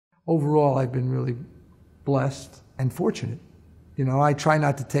Overall, I've been really blessed and fortunate. You know, I try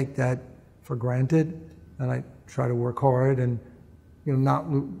not to take that for granted, and I try to work hard and, you know, not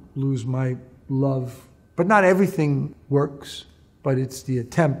lose my love. But not everything works, but it's the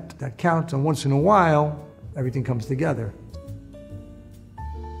attempt that counts, and once in a while, everything comes together.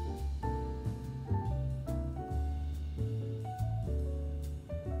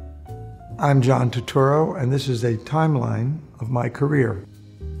 I'm John Turturro, and this is a timeline of my career.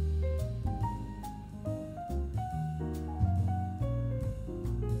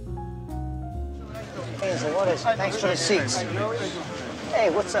 Thanks for the seats.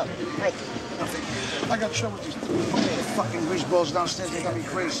 Hey, what's up? Mike. I got trouble with these fucking greaseballs downstairs. They got me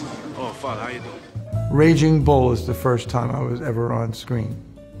crazy. Oh, Father, how you doing? Raging Bull is the first time I was ever on screen.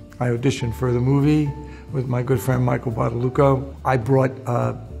 I auditioned for the movie with my good friend Michael Badalucco. I brought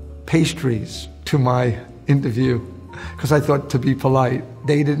pastries to my interview because I thought, to be polite.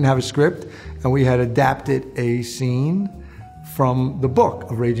 They didn't have a script, and we had adapted a scene from the book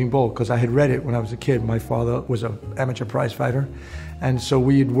of Raging Bull, because I had read it when I was a kid. My father was an amateur prize fighter, and so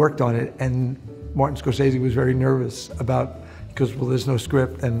we had worked on it, and Martin Scorsese was very nervous about, because, well, there's no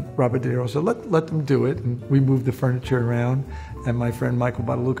script, and Robert De Niro said, let them do it, and we moved the furniture around, and my friend Michael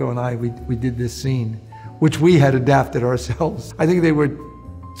Badalucco and I, we did this scene, which we had adapted ourselves. I think they were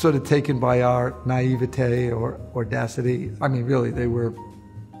sort of taken by our naivete or audacity. I mean, really, they were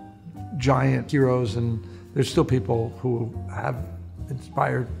giant heroes, and there's still people who have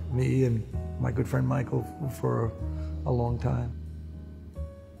inspired me and my good friend Michael for a long time.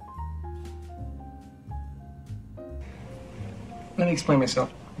 Let me explain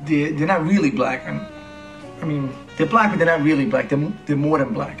myself. They're not really black. I mean, they're black, but they're not really black. They're more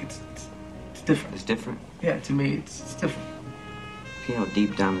than black. It's different. It's different? Yeah, to me, it's different. You know,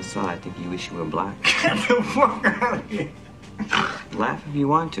 deep down inside, I think you wish you were black. Get the fuck out of here. Laugh if you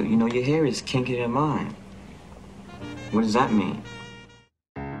want to. You know, your hair is kinkier than mine. What does that mean?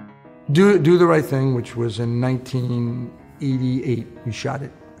 Do the Right Thing, which was in 1988, we shot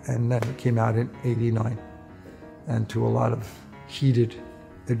it, and then it came out in 89, and to a lot of heated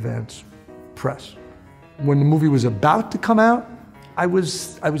advance press. When the movie was about to come out, I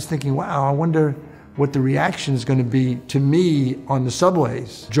was thinking, wow, I wonder what the reaction is going to be to me on the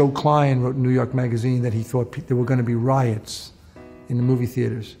subways. Joe Klein wrote in New York Magazine that he thought there were going to be riots in the movie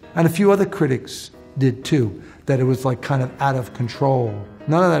theaters, and a few other critics did too, that it was like kind of out of control.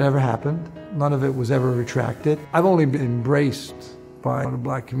 None of that ever happened. None of it was ever retracted. I've only been embraced by the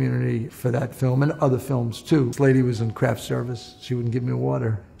black community for that film and other films too. This lady was in craft service. She wouldn't give me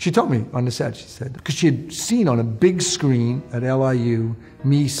water. She told me on the set, she said, because she had seen on a big screen at LIU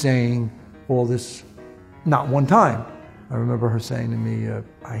me saying all this, not one time. I remember her saying to me,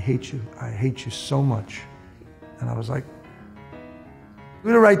 I hate you so much. And I was like,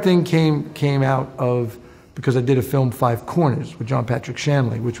 Do the Right Thing came out of, because I did a film, Five Corners, with John Patrick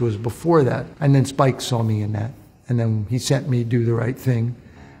Shanley, which was before that. And then Spike saw me in that. And then he sent me Do the Right Thing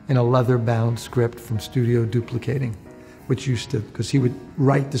in a leather-bound script from Studio Duplicating, which used to, because he would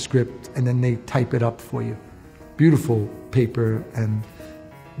write the script and then they type it up for you. Beautiful paper and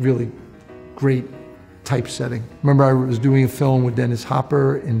really great typesetting. Remember, I was doing a film with Dennis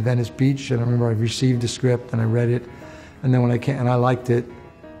Hopper in Venice Beach, and I remember I received the script and I read it. And then when I came, and I liked it,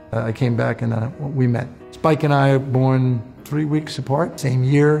 I came back and we met. Spike and I are born 3 weeks apart, same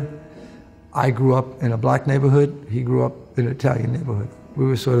year. I grew up in a black neighborhood. He grew up in an Italian neighborhood. We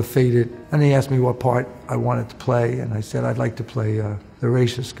were sort of fated. And he asked me what part I wanted to play, and I said I'd like to play the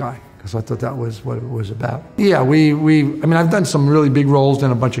racist guy, because I thought that was what it was about. Yeah, I mean, I've done some really big roles,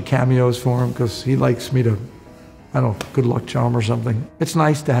 done a bunch of cameos for him, because he likes me to, I don't know, good luck charm or something. It's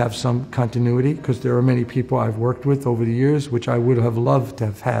nice to have some continuity, because there are many people I've worked with over the years, which I would have loved to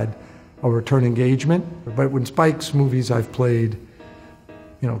have had a return engagement. But when Spike's movies, I've played,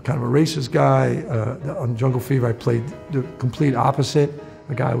 you know, kind of a racist guy. On Jungle Fever, I played the complete opposite.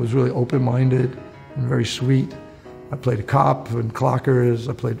 A guy who was really open-minded and very sweet. I played a cop in Clockers.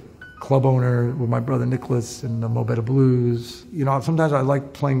 I played club owner with my brother Nicholas in the Mo Better Blues. You know, sometimes I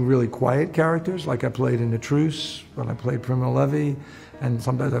like playing really quiet characters, like I played in The Truce when I played Primo Levi, and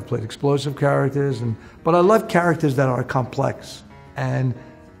sometimes I've played explosive characters. But I love characters that are complex, and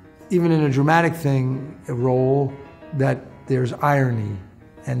even in a dramatic thing, a role, that there's irony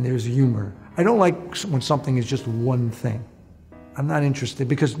and there's humor. I don't like when something is just one thing. I'm not interested,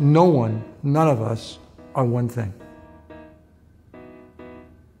 because none of us are one thing.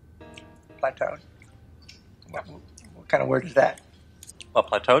 Plateaued. What kind of word is that? Well,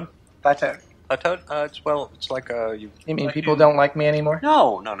 plateaued? Plateaued. It's like You mean people don't like me anymore?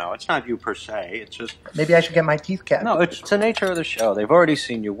 No. It's not you per se. It's just Maybe I should get my teeth capped. no. It's the nature of the show. They've already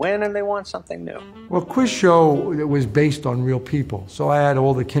seen you win, and they want something new. Well, quiz show it was based on real people, so I had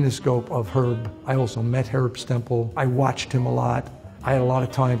all the kinescope of Herb. I also met Herb Stempel. I watched him a lot. I had a lot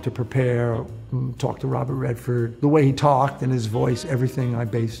of time to prepare, talk to Robert Redford. The way he talked and his voice, everything I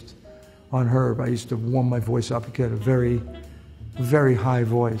based on Herb. I used to warm my voice up. He had a very high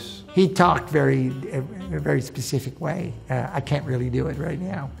voice. He talked a very specific way. I can't really do it right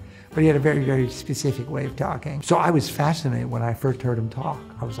now, but he had a very specific way of talking. So I was fascinated when I first heard him talk.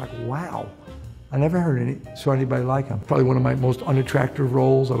 I was like, wow, I never saw anybody like him. Probably one of my most unattractive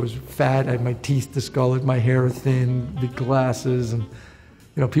roles. I was fat, I had my teeth discolored, my hair thin, big glasses, and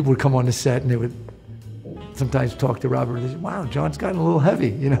people would come on the set and they would sometimes talk to Robert and they say, wow, John's gotten a little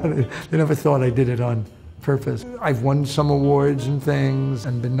heavy. They never thought I did it on purpose. I've won some awards and things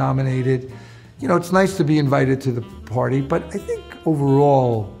and been nominated. It's nice to be invited to the party, but I think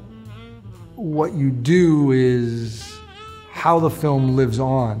overall what you do is how the film lives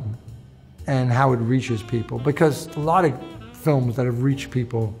on and how it reaches people. Because a lot of films that have reached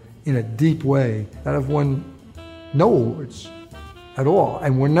people in a deep way that have won no awards at all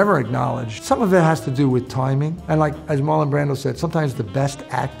and were never acknowledged. Some of it has to do with timing. And like, as Marlon Brando said, sometimes the best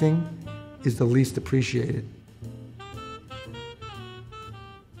acting is the least appreciated.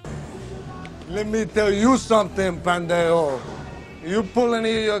 Let me tell you something, Pandejo. You pull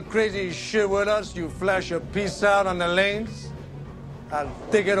any of your crazy shit with us, you flash a piece out on the lanes, I'll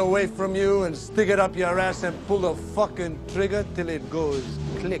take it away from you and stick it up your ass and pull the fucking trigger till it goes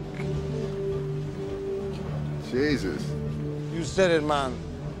click. Jesus. You said it, man.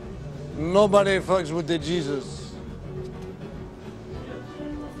 Nobody fucks with the Jesus.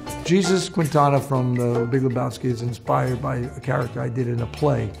 Jesus Quintana from the Big Lebowski is inspired by a character I did in a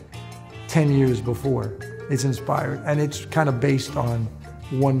play 10 years before. It's inspired, and it's kind of based on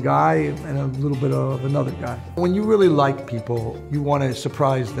one guy and a little bit of another guy. When you really like people, you want to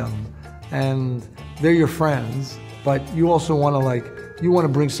surprise them, and they're your friends, but you also want to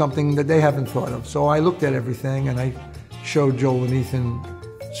bring something that they haven't thought of. So I looked at everything, and I showed Joel and Ethan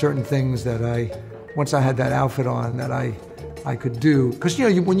certain things that once I had that outfit on, that I could do. Because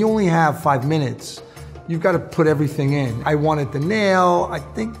when you only have 5 minutes, you've got to put everything in. I wanted the nail. I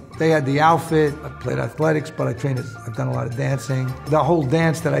think they had the outfit. I played athletics, but I've done a lot of dancing. The whole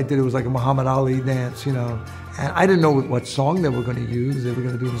dance that I did, it was like a Muhammad Ali dance, And I didn't know what song they were going to use. They were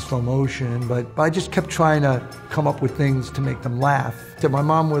going to do it in slow motion, but I just kept trying to come up with things to make them laugh. My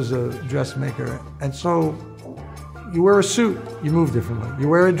mom was a dressmaker, and so you wear a suit, you move differently. You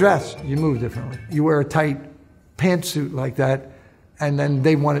wear a dress, you move differently. You wear a tight pantsuit like that, and then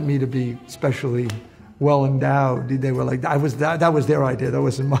they wanted me to be specially well endowed. They were like, that was their idea, that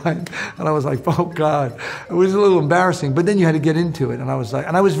wasn't mine. And I was like, oh God. It was a little embarrassing, but then you had to get into it. And I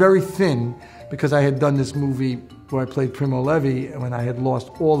was very thin because I had done this movie where I played Primo Levi when I had lost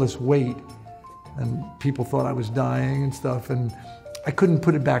all this weight and people thought I was dying and stuff, and I couldn't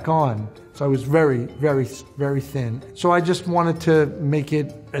put it back on. So I was very, very, very thin. So I just wanted to make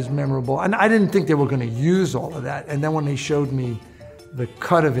it as memorable. And I didn't think they were going to use all of that. And then when they showed me the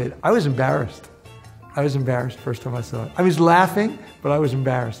cut of it, I was embarrassed. First time I saw it. I was laughing, but I was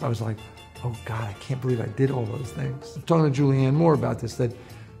embarrassed. I was like, oh God, I can't believe I did all those things. I'm talking to Julianne Moore about this, that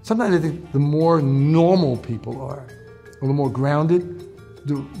sometimes I think the more normal people are, or the more grounded,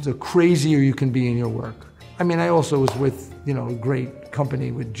 the crazier you can be in your work. I mean, I also was with, a great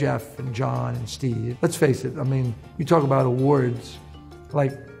company with Jeff and John and Steve. Let's face it, you talk about awards,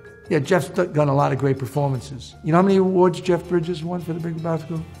 Jeff's done a lot of great performances. You know how many awards Jeff Bridges won for The Big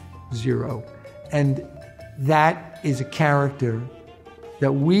Lebowski? 0. And that is a character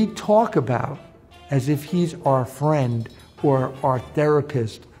that we talk about as if he's our friend or our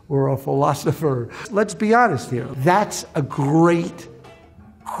therapist or a philosopher. Let's be honest here. That's a great,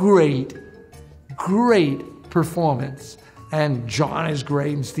 great, great performance. And John is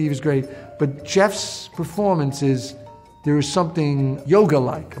great and Steve is great. But Jeff's performance there is something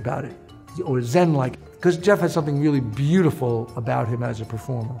yoga-like about it, or Zen-like. Because Jeff has something really beautiful about him as a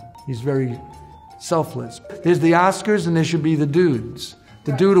performer. He's very selfless. There's the Oscars and there should be the dudes.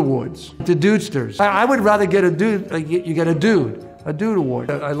 The Dude Awards. The Dudesters. I would rather get a dude, you get a Dude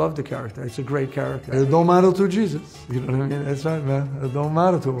Award. I love the character. It's a great character. It don't matter to Jesus. You know what I mean? That's right, man. It don't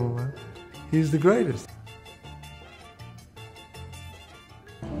matter to him, man. He's the greatest.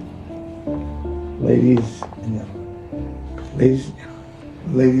 Ladies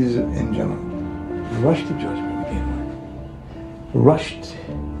and gentlemen, rush to judgment again. Rushed.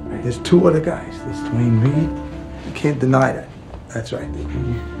 Right? There's 2 other guys. There's Dwayne Reed. You can't deny that. That's right.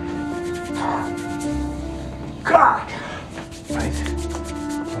 God! Right.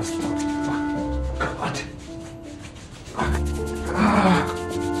 What?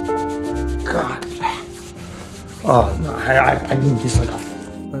 God. Oh, no, I mean, just like...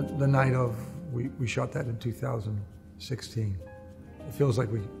 The night of, we shot that in 2016. It feels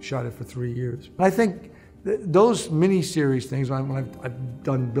like we shot it for 3 years. I think those mini-series things, when I've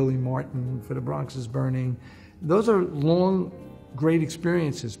done Billy Martin for The Bronx is Burning, those are long, great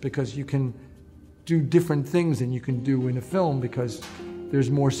experiences because you can do different things than you can do in a film because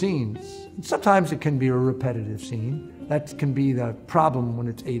there's more scenes. And sometimes it can be a repetitive scene. That can be the problem when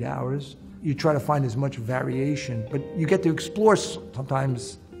it's 8 hours. You try to find as much variation, but you get to explore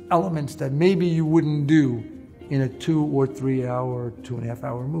sometimes elements that maybe you wouldn't do in a 2 or 3 hour, 2.5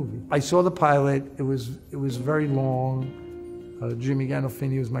 hour movie. I saw the pilot. It was very long. Jimmy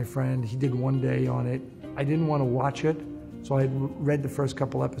Gandolfini was my friend. He did 1 day on it. I didn't want to watch it, so I had read the first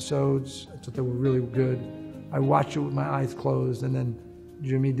couple episodes. I thought they were really good. I watched it with my eyes closed, and then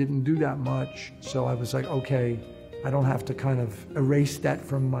Jimmy didn't do that much, so I was like, okay, I don't have to kind of erase that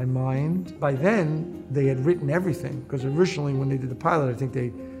from my mind. By then, they had written everything, because originally when they did the pilot, I think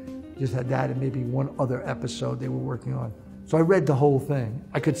they just had that and maybe one other episode they were working on. So I read the whole thing.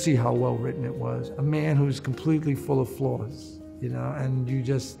 I could see how well written it was. A man who's completely full of flaws, you know, and you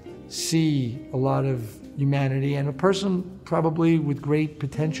just see a lot of humanity and a person probably with great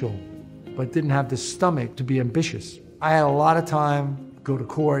potential, but didn't have the stomach to be ambitious. I had a lot of time, go to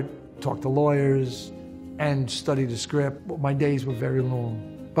court, talk to lawyers, and study the script. My days were very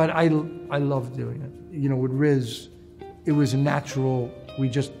long, but I loved doing it. You know, with Riz, it was a natural, we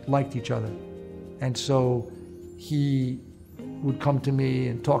just liked each other. And so he would come to me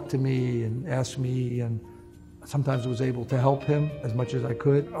and talk to me and ask me, and sometimes I was able to help him as much as I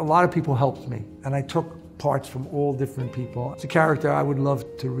could. A lot of people helped me, and I took parts from all different people. It's a character I would love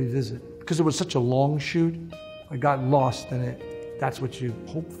to revisit. Because it was such a long shoot, I got lost in it. That's what you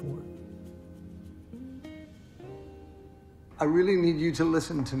hope for. I really need you to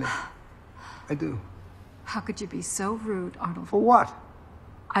listen to me. I do. How could you be so rude, Arnold? For what?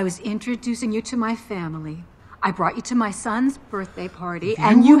 I was introducing you to my family. I brought you to my son's birthday party,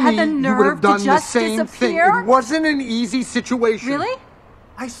 and you had the nerve to just disappear? It wasn't an easy situation. Really?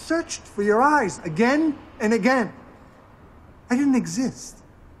 I searched for your eyes again and again. I didn't exist.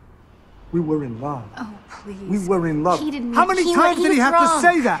 We were in love. Oh, please. We were in love. He didn't How many times did he have to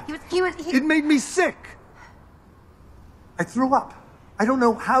say that? He It made me sick. I threw up. I don't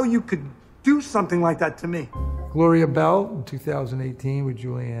know how you could do something like that to me. Gloria Bell in 2018 with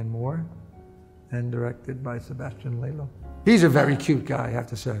Julianne Moore and directed by Sebastian Lello. He's a very cute guy, I have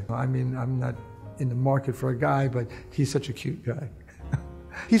to say. I mean, I'm not in the market for a guy, but he's such a cute guy.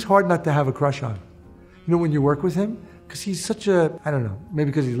 He's hard not to have a crush on. You know, when you work with him, because he's such a, I don't know, maybe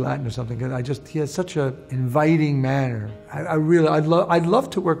because he's Latin or something, he has such a inviting manner. I'd love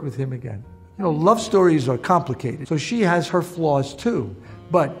to work with him again. You know, love stories are complicated. So she has her flaws too,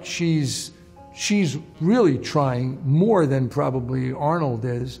 but she's really trying more than probably Arnold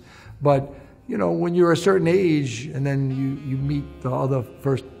is. But, you know, when you're a certain age and then you meet the other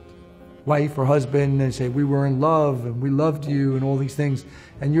first wife or husband and they say, we were in love and we loved you and all these things,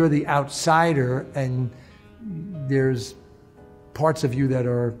 and you're the outsider and there's parts of you that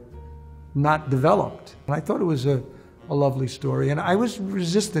are not developed. And I thought it was a lovely story. And I was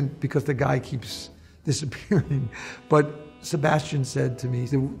resistant because the guy keeps disappearing. But Sebastian said to me,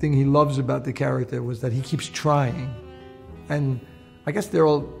 the thing he loves about the character was that he keeps trying. And I guess there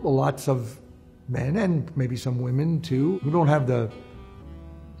are lots of men and maybe some women too who don't have the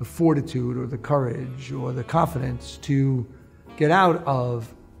fortitude or the courage or the confidence to get out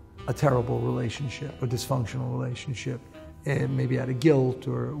of a terrible relationship, a dysfunctional relationship, and maybe out of guilt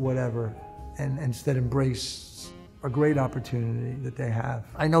or whatever, and instead embrace a great opportunity that they have.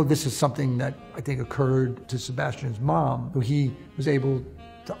 I know this is something that I think occurred to Sebastian's mom, who he was able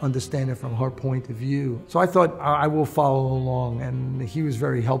to understand it from her point of view. So I thought I will follow along, and he was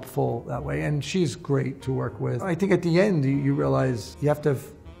very helpful that way, and she's great to work with. I think at the end you realize you have to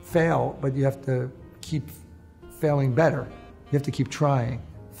fail, but you have to keep failing better. You have to keep trying.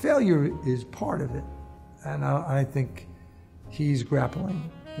 Failure is part of it, and I think he's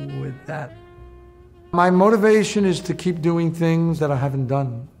grappling with that. My motivation is to keep doing things that I haven't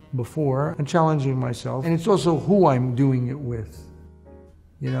done before and challenging myself, and it's also who I'm doing it with.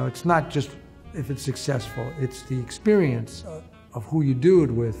 You know, it's not just if it's successful, it's the experience of who you do it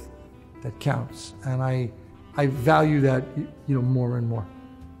with that counts, and I value that, you know, more and more.